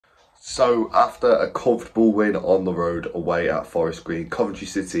So after a comfortable win on the road away at Forest Green, Coventry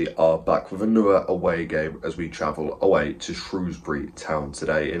City are back with another away game as we travel away to Shrewsbury Town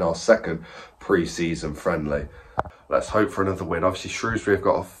today in our second pre-season friendly. Let's hope for another win. Obviously Shrewsbury have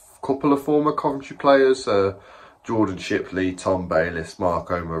got a couple of former Coventry players, Jordan Shipley, Tom Bayliss,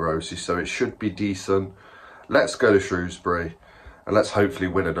 Marco Morosi, so it should be decent. Let's go to Shrewsbury and let's hopefully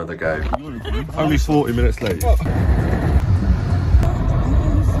win another game. Only 40 minutes late.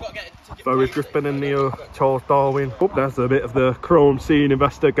 So we've just been in the Charles Darwin. Oh, there's a bit of the crime scene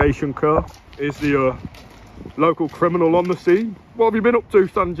investigation car. Is the local criminal on the scene? What have you been up to,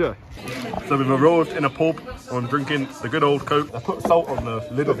 Sanjay? So we've arrived in a pub. I'm drinking the good old Coke. I put salt on the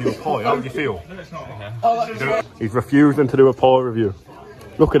lid of your pie. How do you feel? He's refusing to do a pie review.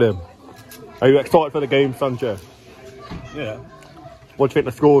 Look at him. Are you excited for the game, Sanjay? Yeah. What do you think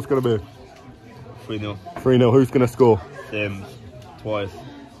the score's going to be? 3-0. 3-0. Who's going to score? Sims, twice.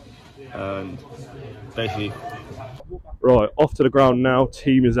 And basically. Right, off to the ground now.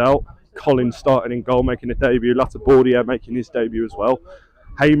 Team is out. Collins starting in goal, making a debut. Latibeaudiere making his debut as well.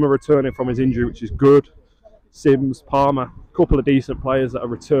 Hamer returning from his injury, which is good. Sims, Palmer, a couple of decent players that are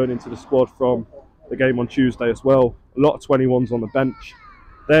returning to the squad from the game on Tuesday as well. A lot of 21s on the bench.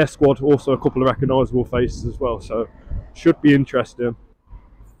 Their squad also a couple of recognisable faces as well, so should be interesting.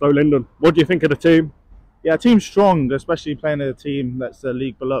 So Lyndon, what do you think of the team? Yeah, team's strong, especially playing a team that's the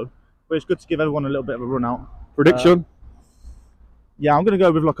league below. But it's good to give everyone a little bit of a run out. Prediction? Yeah, I'm going to go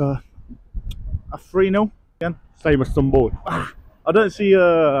with like a 3-0 again. Same as some boy. I don't see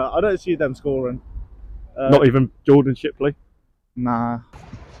them scoring. Not even Jordan Shipley? Nah.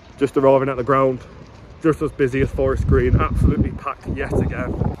 Just arriving at the ground. Just as busy as Forest Green. Absolutely packed yet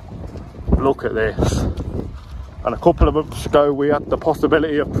again. Look at this. And a couple of months ago we had the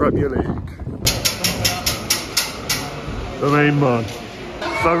possibility of Premier League. The main man.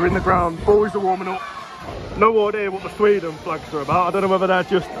 So we're in the ground, boys are warming up. No idea what the Sweden flags are about. I don't know whether they're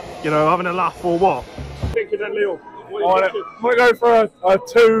just, you know, having a laugh or what. Thinking then, Leo? I'm going to go for a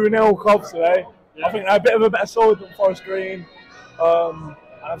 2-0 Covs today. Yeah. I think they're a bit of a better side than Forest Green. And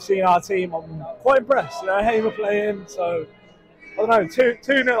I've seen our team, I'm quite impressed. You know, Hamer playing, so I don't know,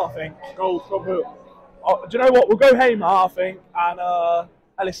 2-0 I think. Goals from who? Do you know what? We'll go Hamer, I think, and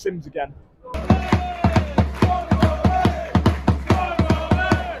Ellis Sims again.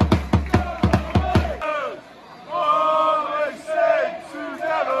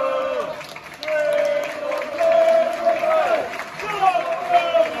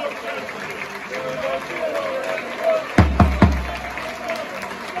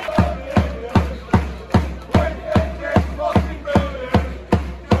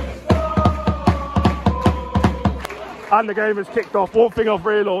 And the game has kicked off. One thing I've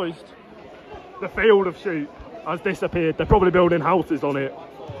realised, the field of sheep has disappeared. They're probably building houses on it.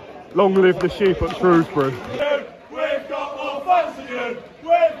 Long live the sheep at Shrewsbury. We've got more fans than you!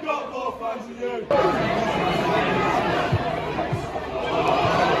 We've got more fans than you!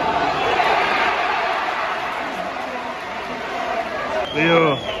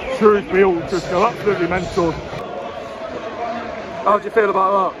 The Shrewsbury Ultras go absolutely mental. How do you feel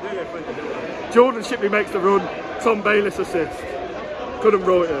about that? Jordan Shipley makes the run. Tom Bayliss assist. Couldn't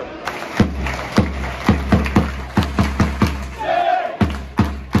write it.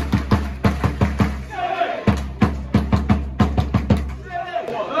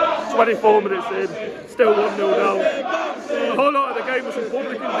 Yeah. 24 minutes in, still 1-0 down. The highlight of the game was some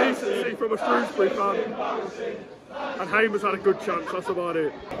public indecency from a Shrewsbury fan. And Hamer's had a good chance, that's about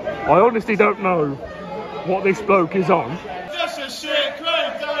it. I honestly don't know what this bloke is on. Just a shit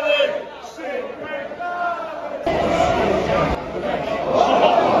crowd, Danny! Shit crowd!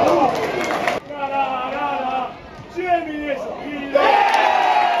 Jimmy is a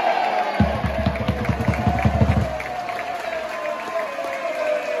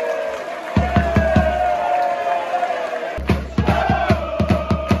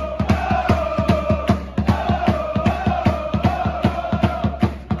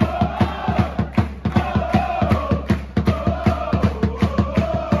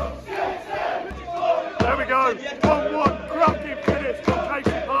There we go, 1-1, cracking finish from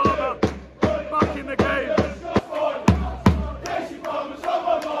Kasey Palmer, back in the game. Kasey Palmer's on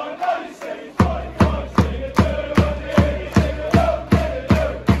my mind, and he's singing,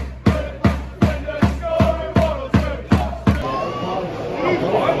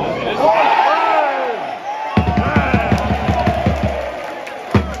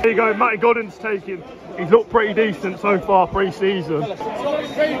 There you go, Matty Godden's taking. He's looked pretty decent so far pre-season.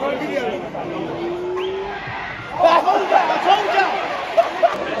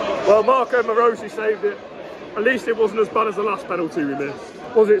 Well, Marco Morosi saved it. At least it wasn't as bad as the last penalty we missed.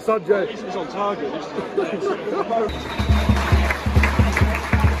 Was it Sanjay? He's on target.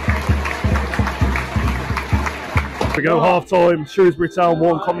 We go half time, Shrewsbury Town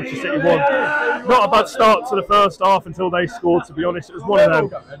 1, Coventry City 1. Not a bad start to the first half until they scored, to be honest. It was one of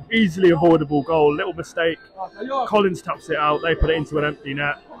them easily avoidable goal, little mistake. Collins taps it out, they put it into an empty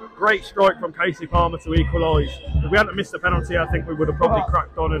net. Great strike from Kasey Palmer to equalise. If we hadn't missed the penalty, I think we would have probably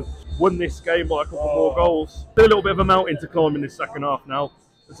cracked on and won this game by a couple more goals. Still a little bit of a mountain to climb in this second half now,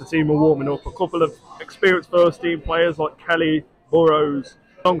 as the team are warming up. A couple of experienced first team players like Kelly, Burrows,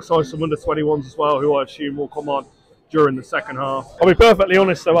 alongside some under-21s as well, who I assume will come on during the second half. I'll be perfectly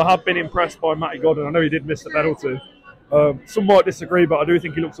honest though, I have been impressed by Matty Godden. I know he did miss the penalty. Some might disagree, but I do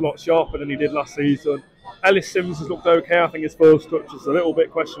think he looks a lot sharper than he did last season. Ellis Sims has looked okay. I think his first touch is a little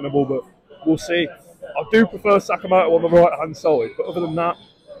bit questionable, but we'll see. I do prefer Sakamoto on the right-hand side, but other than that,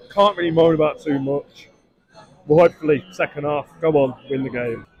 can't really moan about too much. Well, hopefully, second half, go on, win the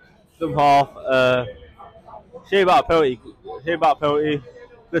game. Some half, shame about penalty.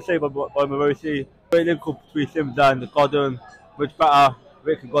 Good save by Morosi. Great link up between Sims and Godden, much better.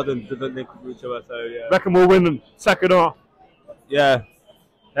 Rick and Godden doesn't link up with each other, so yeah. Reckon we'll win the second half. Yeah,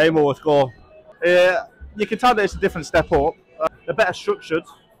 Hamer will score. Yeah, you can tell that it's a different step up. They're better structured,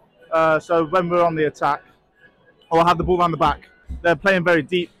 so when we're on the attack, or have the ball around the back, they're playing very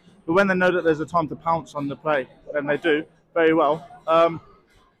deep. But when they know that there's a time to pounce on the play, then they do very well.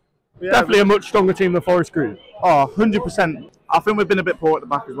 Yeah, Definitely a much stronger team than Forest Green. Oh, 100%. I think we've been a bit poor at the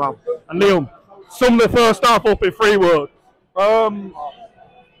back as well. And Liam, sum the first half up in 3 words.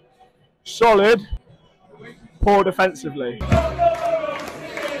 Solid, poor defensively.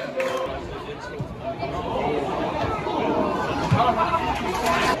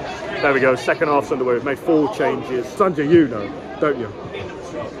 There we go, second half's underway. We've made 4 changes. Sanjay, you know, don't you?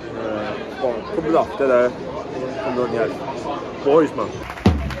 Coming off, don't know. Coming on yet. Boys, man.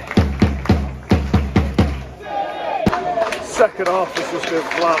 Second half has just been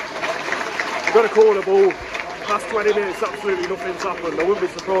flat. We've got a corner ball. Past 20 minutes, absolutely nothing's happened. I wouldn't be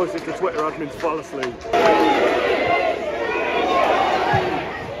surprised if the Twitter admins fell asleep.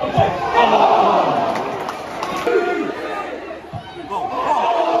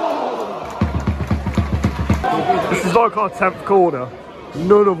 This is like our 10th corner.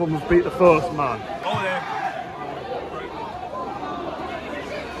 None of them have beat the first man.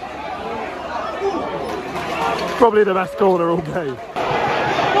 Probably the best corner all game.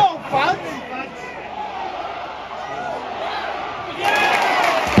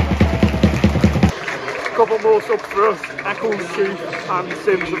 Couple more subs for us. Eccles, Chief and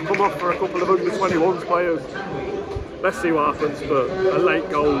Sims have come off for a couple of under-21s players. Let's see what happens, but a late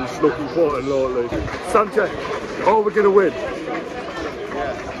goal is looking quite unlikely. Sanchez, are we going to win?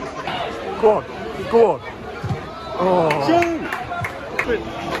 Go on, go on. Oh.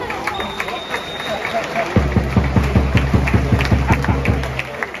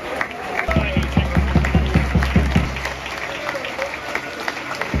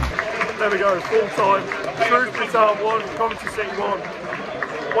 There we go, full time. Shrewsbury Town 1, Coventry City 1.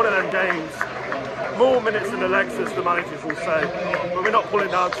 One of them games. More minutes in the legs, as the managers will say. But we're not pulling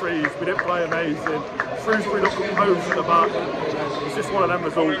down trees, we didn't play amazing. Shrewsbury look composed at the back. It's just one of them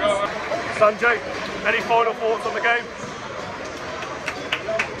results. Sanjay, any final thoughts on the game?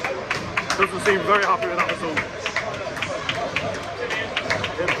 Doesn't seem very happy with that result.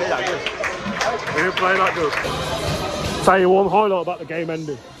 Didn't play that good. We didn't play that good. Tell you one highlight about the game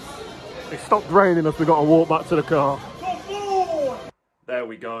ending. It stopped raining as we got to walk back to the car. There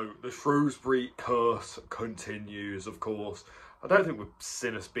we go. The Shrewsbury curse continues, of course. I don't think we've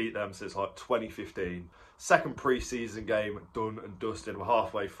seen us beat them since like 2015. Second pre-season game done and dusted. We're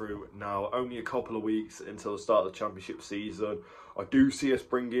halfway through now. Only a couple of weeks until the start of the championship season. I do see us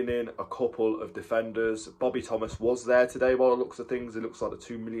bringing in a couple of defenders. Bobby Thomas was there today by the looks of things. It looks like the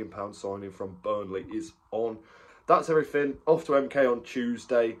 £2 million signing from Burnley is on. That's everything. Off to MK on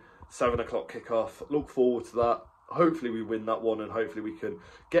Tuesday. 7 o'clock kickoff. Look forward to that. Hopefully we win that one and hopefully we can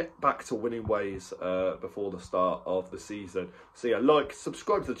get back to winning ways before the start of the season. So yeah, like,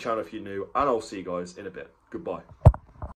 subscribe to the channel if you're new, and I'll see you guys in a bit. Goodbye.